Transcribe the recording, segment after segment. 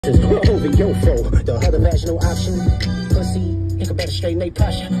Over your foe, the other vaginal option. Pussy, you can better straighten they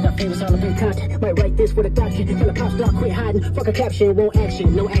posture. My famous all up in content. Might write this with a doctor. Tell a pop star quit hiding. Fuck a caption, won't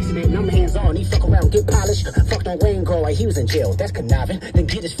action. No accident, I'm hands on. He fuck around, get polished. Fucked on Wayne Gore, he was in jail. That's conniving. Then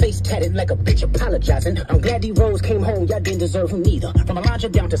get his face tatted like a bitch apologizing. I'm glad D-Rose came home, y'all didn't deserve him neither. From Elijah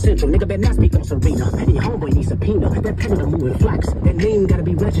down to Central, nigga better not speak on Serena. And your homeboy needs subpoena. That pendulum moving flocks. That name gotta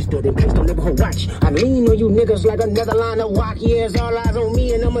be registered and placed on neighborhood watch. I lean on you niggas like another line of walk. Yeah, it's all eyes on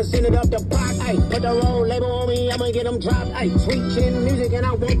me and I'ma send it up the pot. Ay, put the roll label on me, I'ma get them dropped. Ay, sweet chin music and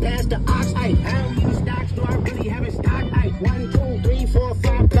I won't pass the ox. Ay, how many stocks do I really have in stock? Ay, 1, 2, 3, 4,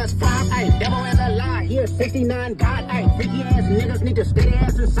 5 plus 5. Ay, devil is a lie. Here 69 God. Ay, freaky ass niggas need to stay their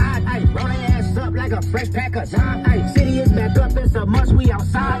ass inside. Ay, roll their ass up like a fresh pack of time. Ay, city is back up, it's a must, we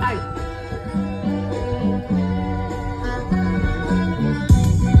outside. Ay.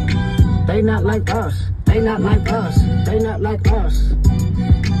 They not like us. They not like us. They not like us.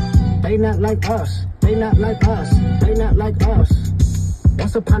 They not like us. They not like us. They not like us.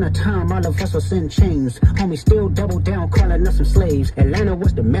 Once upon a time, all of us was in chains. Homie still double down, calling us some slaves. Atlanta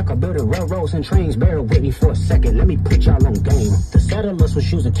was the mecca, building railroads and trains. Bear with me for a second, let me put y'all on game. The settlers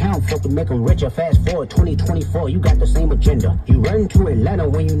was using town folk to make them richer. Fast forward 2024, you got the same agenda. You run to Atlanta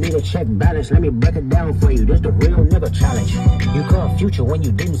when you need a check balance. Let me break it down for you, this the real nigga challenge. You call Future when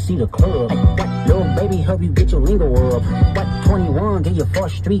you didn't see the club. What little baby help you get your lingo up? What 21 get your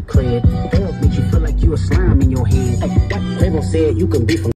first street cred? They'll make you feel like you a slime in your hands. What Quavo said you can be from